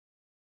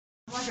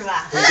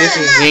This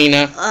is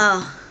Xena.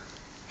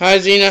 Hi,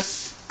 Xena.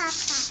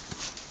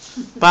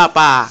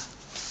 Papa.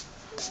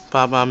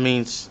 Papa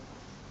means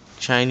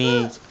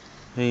Chinese.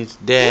 Means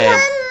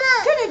dad.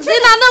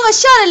 Xena 弄个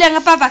笑的脸给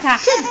爸爸看。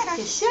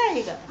给笑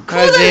一个。哭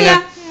的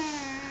脸。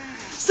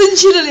生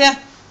气的脸。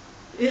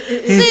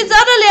睡着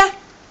的脸。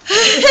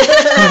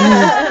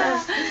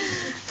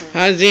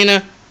Hi,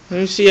 Xena. Let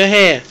me see your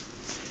hair.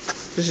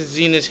 This is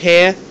Xena's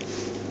hair.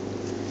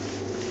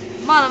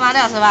 忘了抹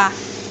掉是吧？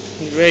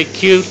 He's very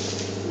cute.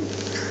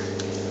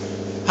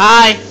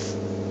 Hi.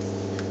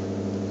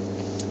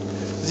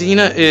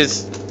 Xena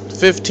is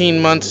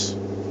 15 months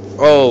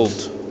old.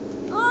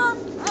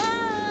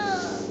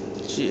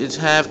 She is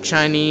half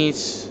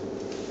Chinese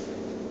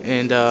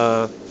and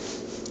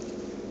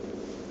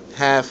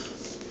half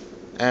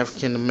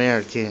African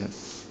American.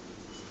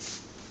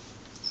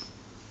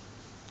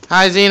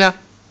 Hi, Xena.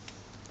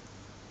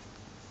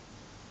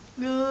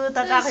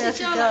 大家要睡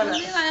觉了。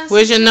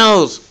 Where's your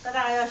nose? 大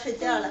家要睡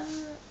觉了。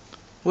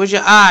 Where's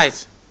your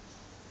eyes?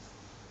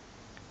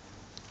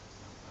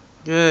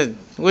 Good.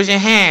 Where's your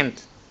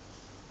hand?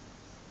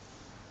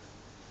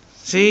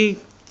 See?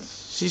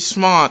 She's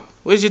smart.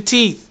 Where's your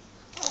teeth?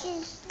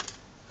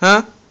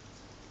 Huh?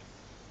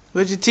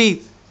 Where's your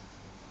teeth?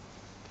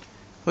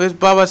 Where's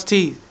Baba's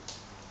teeth?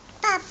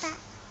 Papa.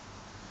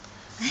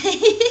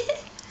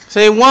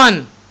 Say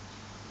 1,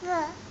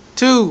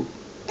 2,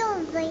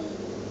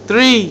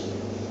 3,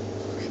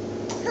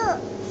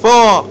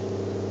 4,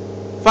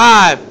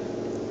 5,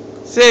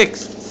 6,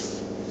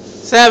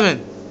 7,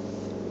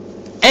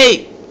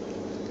 8,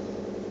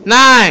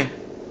 9,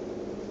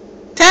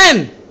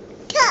 10,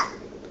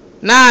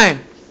 9,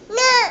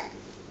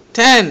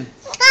 10,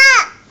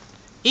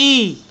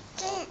 E,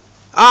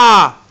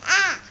 R,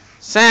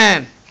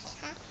 3,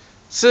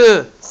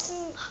 4,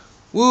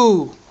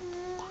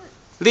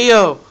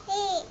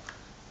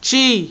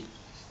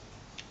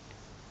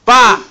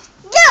 5,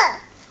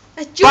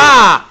 6, 7, 8,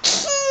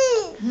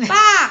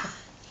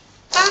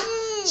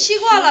 7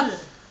过了。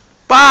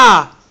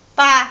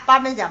 8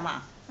没讲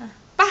嘛。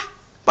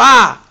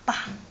 8.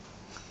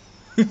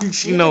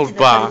 She knows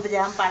 8.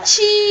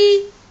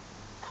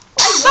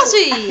 8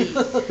岁。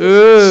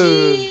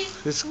 Ooh,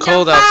 it's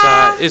cold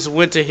outside. It's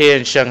winter here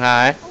in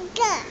Shanghai.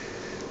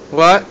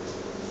 What?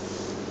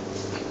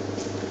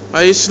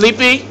 Are you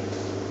sleepy?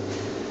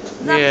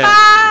 Yeah.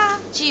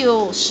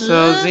 8、9、10。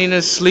 So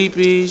Xena's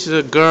sleepy. She's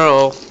a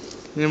girl.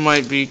 You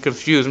might be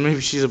confused. Maybe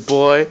she's a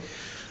boy,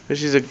 but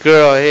she's a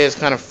girl. Her hair's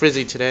kind of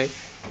frizzy today.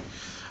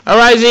 All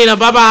right, Xena.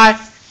 Bye bye.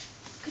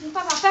 跟你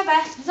爸爸拜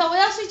拜。你说我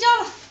要睡觉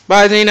了。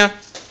 Bye, Xena.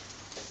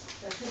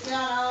 要睡觉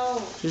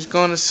喽。 She's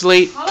going to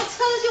sleep. 好了，车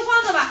子就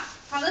放着吧，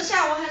反正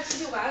下午还出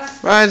去玩了。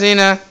 Bye,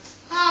 Xena.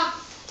 啊。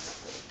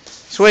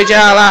睡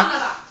觉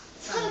了。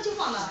 车子就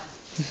放了。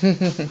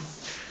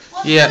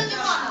 Yeah.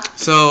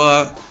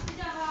 So,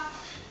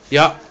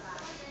 yeah,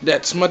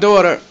 that's my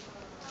daughter.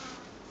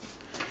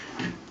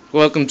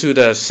 Welcome to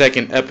the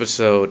second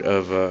episode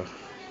of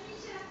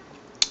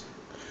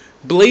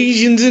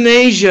Blasians in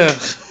Asia.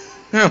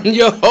 I'm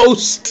your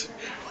host,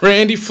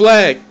 Randy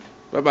Flagg.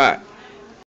 Bye-bye.